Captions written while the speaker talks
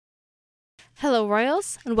Hello,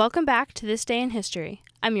 Royals, and welcome back to This Day in History.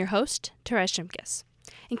 I'm your host, Therese Shimkus.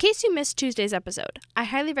 In case you missed Tuesday's episode, I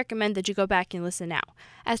highly recommend that you go back and listen now,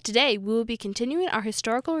 as today we will be continuing our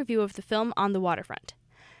historical review of the film On the Waterfront.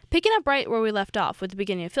 Picking up right where we left off with the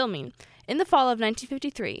beginning of filming, in the fall of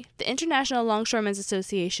 1953, the International Longshoremen's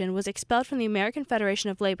Association was expelled from the American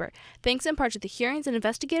Federation of Labor, thanks in part to the hearings and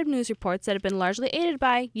investigative news reports that had been largely aided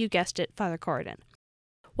by, you guessed it, Father Corridon.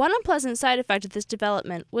 One unpleasant side effect of this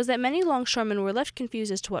development was that many longshoremen were left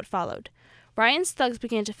confused as to what followed. Ryan's thugs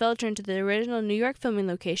began to filter into the original New York filming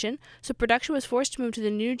location, so production was forced to move to the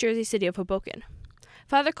New Jersey city of Hoboken.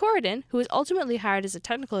 Father Corridon, who was ultimately hired as a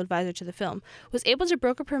technical advisor to the film, was able to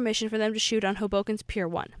broker permission for them to shoot on Hoboken's Pier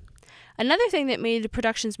 1. Another thing that made the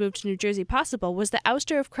production's move to New Jersey possible was the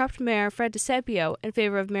ouster of corrupt Mayor Fred DeSapio in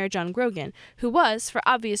favor of Mayor John Grogan, who was, for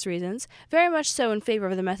obvious reasons, very much so in favor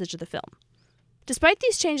of the message of the film. Despite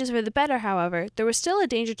these changes for the better, however, there was still a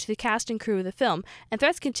danger to the cast and crew of the film, and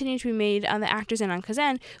threats continued to be made on the actors and on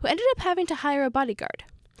Kazan, who ended up having to hire a bodyguard.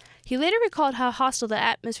 He later recalled how hostile the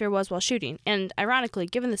atmosphere was while shooting, and, ironically,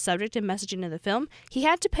 given the subject and messaging of the film, he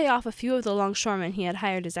had to pay off a few of the longshoremen he had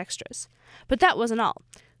hired as extras. But that wasn't all.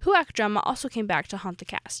 HUAC drama also came back to haunt the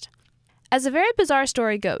cast. As a very bizarre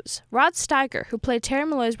story goes, Rod Steiger, who played Terry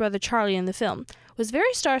Malloy's brother Charlie in the film, was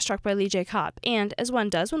very starstruck by Lee J. Cobb, and, as one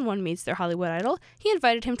does when one meets their Hollywood idol, he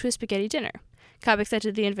invited him to a spaghetti dinner. Cobb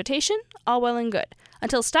accepted the invitation, all well and good,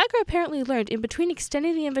 until Steiger apparently learned in between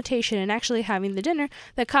extending the invitation and actually having the dinner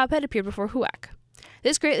that Cobb had appeared before HUAC.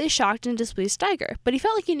 This greatly shocked and displeased Steiger, but he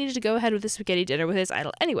felt like he needed to go ahead with the spaghetti dinner with his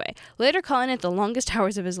idol anyway, later calling it the longest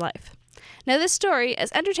hours of his life. Now this story,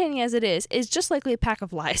 as entertaining as it is just likely a pack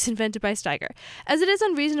of lies invented by Steiger, as it is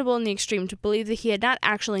unreasonable in the extreme to believe that he had not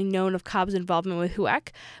actually known of Cobb's involvement with HUAC,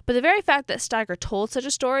 but the very fact that Steiger told such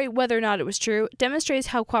a story, whether or not it was true, demonstrates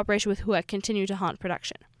how cooperation with HUAC continued to haunt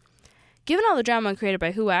production. Given all the drama created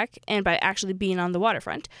by HUAC, and by actually being on the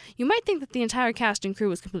waterfront, you might think that the entire cast and crew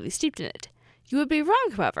was completely steeped in it. You would be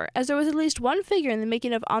wrong, however, as there was at least one figure in the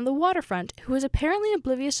making of On the Waterfront who was apparently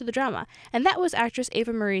oblivious to the drama, and that was actress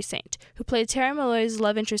Ava Marie Saint, who played Terry Malloy's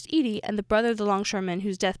love interest Edie and the brother of the longshoreman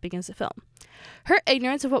whose death begins the film. Her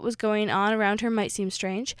ignorance of what was going on around her might seem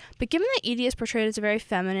strange, but given that Edie is portrayed as a very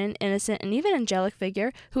feminine, innocent, and even angelic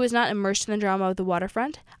figure who is not immersed in the drama of the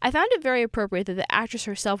waterfront, I found it very appropriate that the actress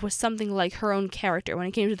herself was something like her own character when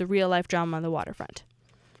it came to the real-life drama on the waterfront.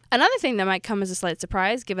 Another thing that might come as a slight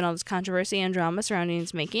surprise, given all this controversy and drama surrounding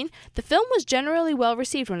its making, the film was generally well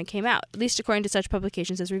received when it came out, at least according to such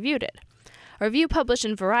publications as reviewed it. A review published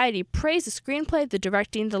in Variety praised the screenplay, the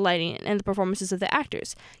directing, the lighting, and the performances of the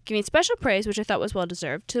actors, giving special praise, which I thought was well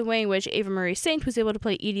deserved, to the way in which Ava Marie Saint was able to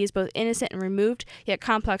play Edie as both innocent and removed, yet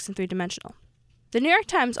complex and three-dimensional. The New York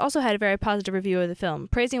Times also had a very positive review of the film,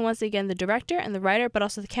 praising once again the director and the writer, but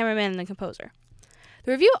also the cameraman and the composer.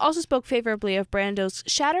 The review also spoke favorably of Brando's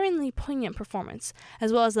shatteringly poignant performance,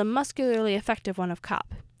 as well as the muscularly effective one of Cobb.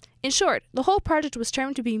 In short, the whole project was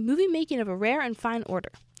termed to be movie-making of a rare and fine order.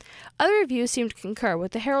 Other reviews seemed to concur,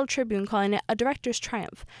 with the Herald Tribune calling it a director's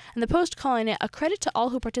triumph, and the Post calling it a credit to all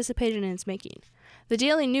who participated in its making. The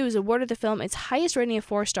Daily News awarded the film its highest rating of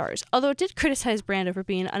 4 stars, although it did criticize Brando for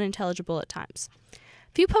being unintelligible at times.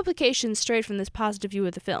 Few publications strayed from this positive view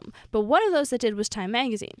of the film, but one of those that did was Time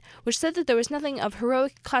magazine, which said that there was nothing of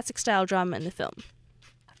heroic, classic-style drama in the film.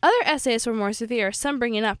 Other essayists were more severe, some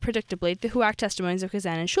bringing up, predictably, the HUAC testimonies of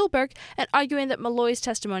Kazan and Schulberg, and arguing that Malloy's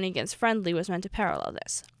testimony against Friendly was meant to parallel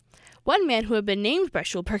this. One man who had been named by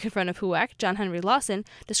Schulberg in front of HUAC, John Henry Lawson,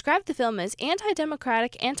 described the film as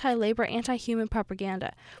anti-democratic, anti-labor, anti-human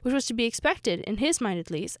propaganda, which was to be expected, in his mind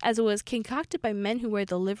at least, as it was concocted by men who wear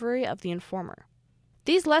the livery of the informer.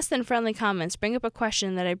 These less-than-friendly comments bring up a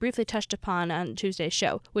question that I briefly touched upon on Tuesday's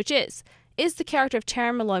show, which is the character of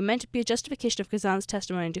Terry Malloy meant to be a justification of Kazan's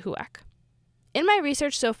testimony to HUAC? In my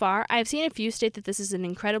research so far, I have seen a few state that this is an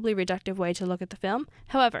incredibly reductive way to look at the film.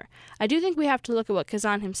 However, I do think we have to look at what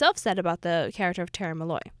Kazan himself said about the character of Terry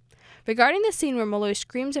Malloy. Regarding the scene where Malloy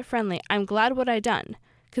screams at Friendly, "I'm glad what I done,"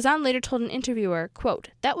 Kazan later told an interviewer,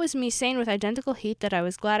 quote, "That was me saying with identical heat that I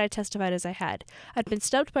was glad I testified as I had. I'd been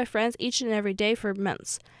stubbed by friends each and every day for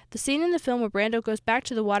months. The scene in the film where Brando goes back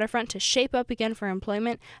to the waterfront to shape up again for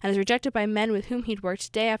employment and is rejected by men with whom he'd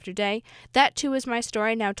worked day after day, that too is my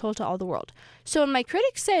story now told to all the world. So when my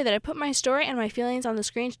critics say that I put my story and my feelings on the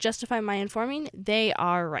screen to justify my informing, they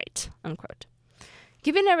are right," unquote.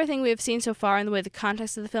 Given everything we have seen so far and the way the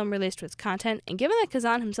context of the film relates to its content, and given that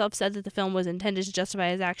Kazan himself said that the film was intended to justify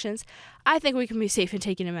his actions, I think we can be safe in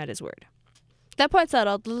taking him at his word. That point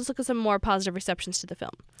settled, let's look at some more positive receptions to the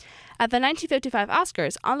film. At the 1955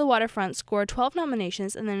 Oscars, On the Waterfront scored 12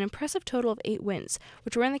 nominations and an impressive total of 8 wins,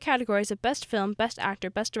 which were in the categories of Best Film, Best Actor,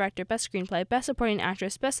 Best Director, Best Screenplay, Best Supporting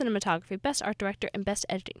Actress, Best Cinematography, Best Art Director, and Best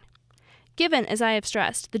Editing. Given, as I have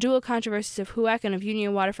stressed, the dual controversies of HUAC and of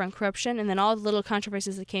Union Waterfront corruption, and then all the little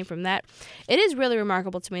controversies that came from that, it is really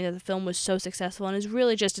remarkable to me that the film was so successful and is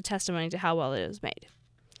really just a testimony to how well it was made.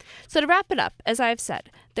 So to wrap it up, as I have said,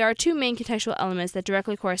 there are 2 main contextual elements that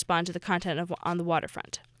directly correspond to the content of On the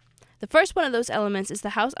Waterfront. The first one of those elements is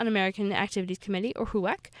the House Un-American Activities Committee, or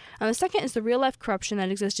HUAC, and the second is the real-life corruption that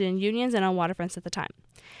existed in unions and on waterfronts at the time.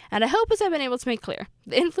 And I hope, as I've been able to make clear,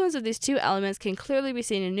 the influence of these 2 elements can clearly be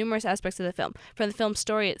seen in numerous aspects of the film, from the film's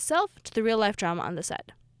story itself to the real-life drama on the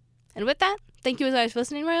set. And with that, thank you as always for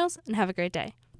listening, Royals, and have a great day.